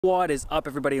What is up,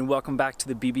 everybody, and welcome back to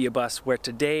the BB Bus, where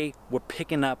today we're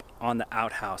picking up on the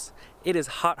Outhouse. It is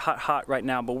hot right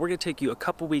now, but we're gonna take you a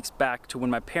couple weeks back to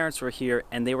when my parents were here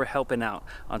and they were helping out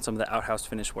on some of the Outhouse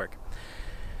finish work.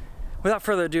 Without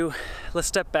further ado, let's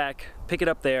step back, pick it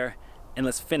up there, and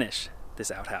let's finish this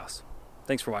Outhouse.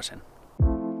 Thanks for watching.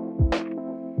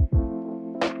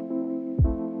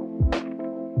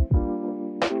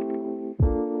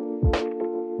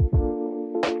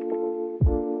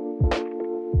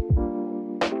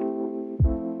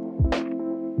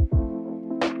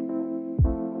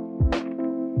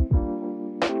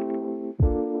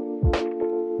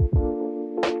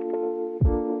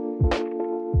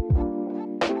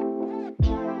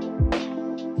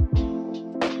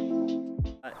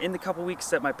 In the couple weeks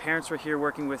that my parents were here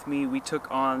working with me, we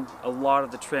took on a lot of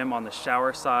the trim on the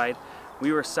shower side.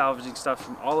 We were salvaging stuff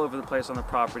from all over the place on the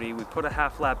property. We put a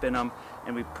half lap in them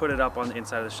and we put it up on the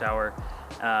inside of the shower.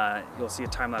 You'll see a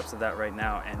time lapse of that right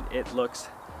now, and it looks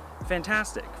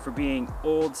fantastic for being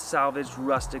old salvaged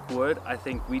rustic wood. I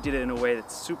think we did it in a way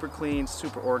that's super clean,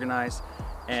 super organized,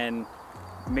 and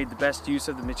made the best use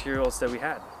of the materials that we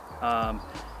had.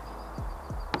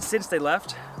 Since they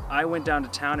left, I went down to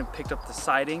town and picked up the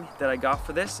siding that I got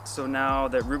for this. So now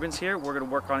that Ruben's here, we're gonna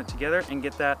work on it together and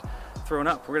get that thrown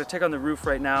up. We're gonna take on the roof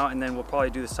right now, and then we'll probably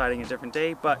do the siding a different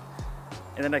day, but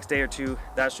in the next day or two,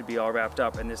 that should be all wrapped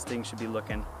up and this thing should be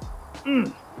looking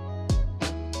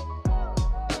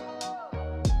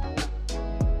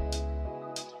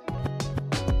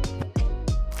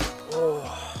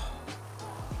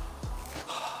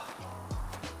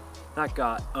That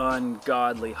got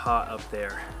ungodly hot up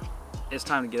there. It's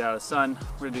time to get out of the sun.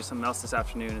 We're gonna do something else this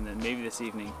afternoon, and then maybe this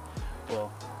evening we'll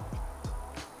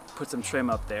put some trim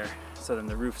up there, so then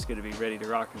the roof's gonna be ready to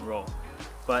rock and roll.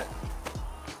 But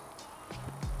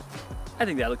I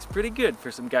think that looks pretty good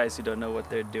for some guys who don't know what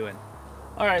they're doing.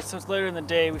 All right, so it's later in the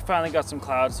day. We finally got some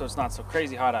clouds, so it's not so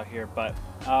crazy hot out here, but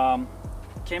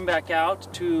came back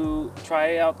out to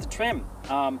try out the trim.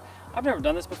 I've never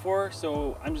done this before,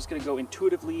 so I'm just gonna go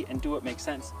intuitively and do what makes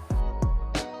sense.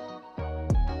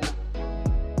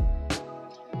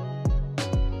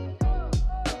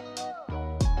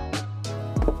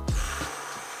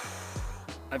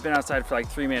 I've been outside for like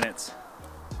 3 minutes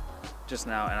just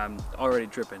now and I'm already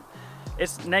dripping.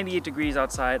 It's 98 degrees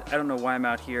outside. I don't know why I'm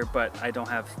out here, but I don't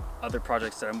have other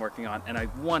projects that I'm working on, and I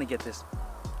want to get this,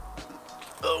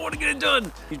 I want to get it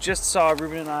done. You just saw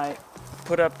Ruben and I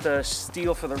put up the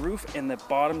steel for the roof and the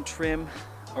bottom trim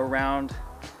around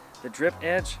the drip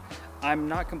edge. I'm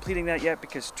not completing that yet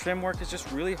because trim work is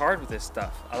just really hard with this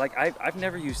stuff. I've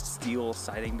never used steel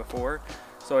siding before,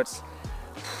 so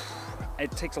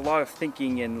it takes a lot of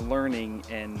thinking and learning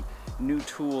and new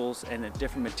tools and a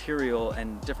different material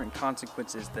and different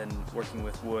consequences than working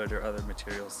with wood or other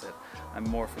materials that I'm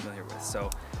more familiar with. So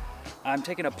I'm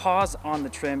taking a pause on the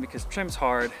trim because trim's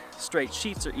hard. Straight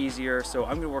sheets are easier, so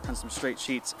I'm gonna work on some straight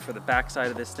sheets for the back side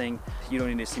of this thing. You don't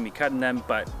need to see me cutting them,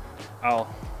 but I'll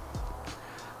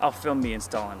film me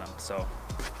installing them. So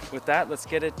with that, let's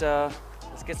get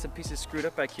some pieces screwed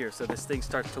up back here so this thing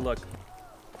starts to look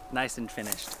nice and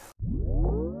finished.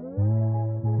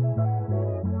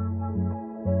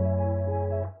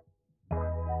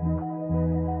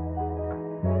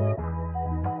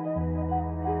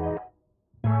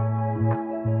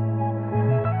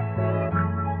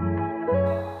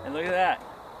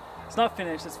 It's not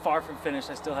finished, it's far from finished.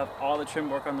 I still have all the trim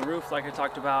work on the roof like I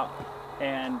talked about,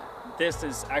 and this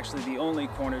is actually the only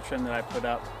corner trim that I put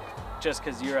up just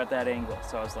because you're at that angle.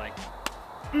 So I was like,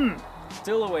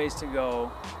 still a ways to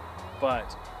go,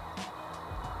 but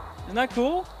isn't that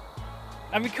cool?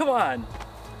 I mean, come on.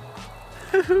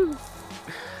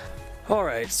 All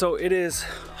right, so it is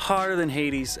hotter than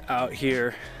Hades out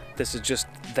here. This is just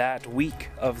that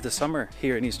week of the summer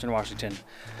here in Eastern Washington.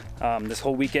 This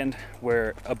whole weekend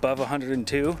we're above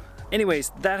 102.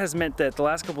 Anyways, that has meant that the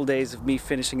last couple of days of me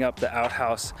finishing up the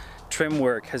Outhouse trim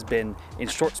work has been in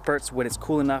short spurts when it's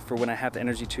cool enough for when I have the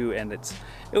energy to, and it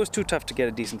was too tough to get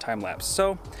a decent time lapse.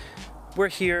 So we're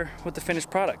here with the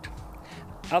finished product.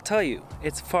 I'll tell you,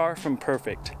 it's far from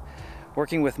perfect.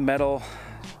 Working with metal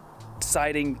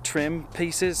siding trim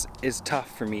pieces is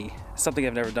tough for me. Something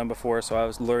I've never done before, so I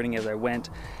was learning as I went,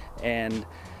 and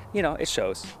you know, it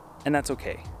shows, and that's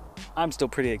okay. I'm still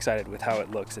pretty excited with how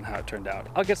it looks and how it turned out.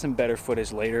 I'll get some better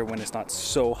footage later when it's not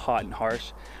so hot and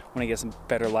harsh, when I get some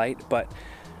better light, but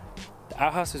the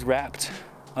outhouse is wrapped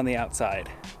on the outside.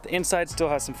 The inside still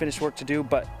has some finished work to do,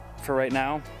 but for right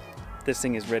now, this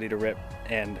thing is ready to rip,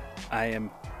 and I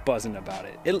am buzzing about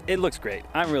it. It looks great.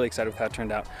 I'm really excited with how it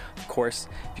turned out. Of course,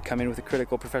 if you come in with a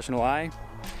critical professional eye,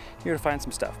 you're gonna find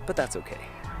some stuff, but that's okay.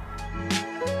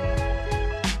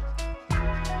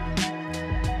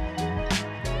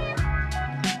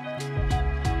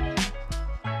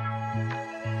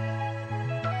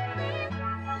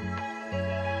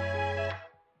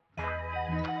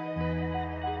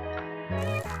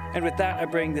 And with that, I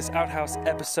bring this Outhouse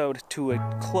episode to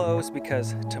a close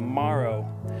because tomorrow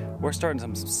we're starting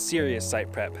some serious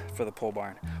site prep for the pole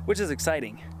barn, which is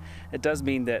exciting. It does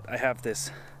mean that I have this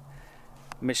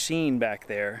machine back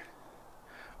there,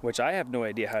 which I have no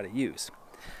idea how to use.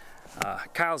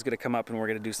 Kyle's gonna come up and we're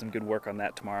gonna do some good work on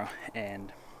that tomorrow.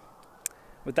 And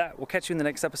with that, we'll catch you in the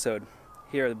next episode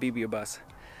here at the BBO Bus,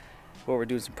 where we're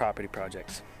doing some property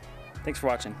projects. Thanks for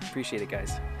watching. Appreciate it,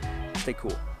 guys. Stay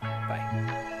cool.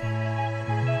 Bye.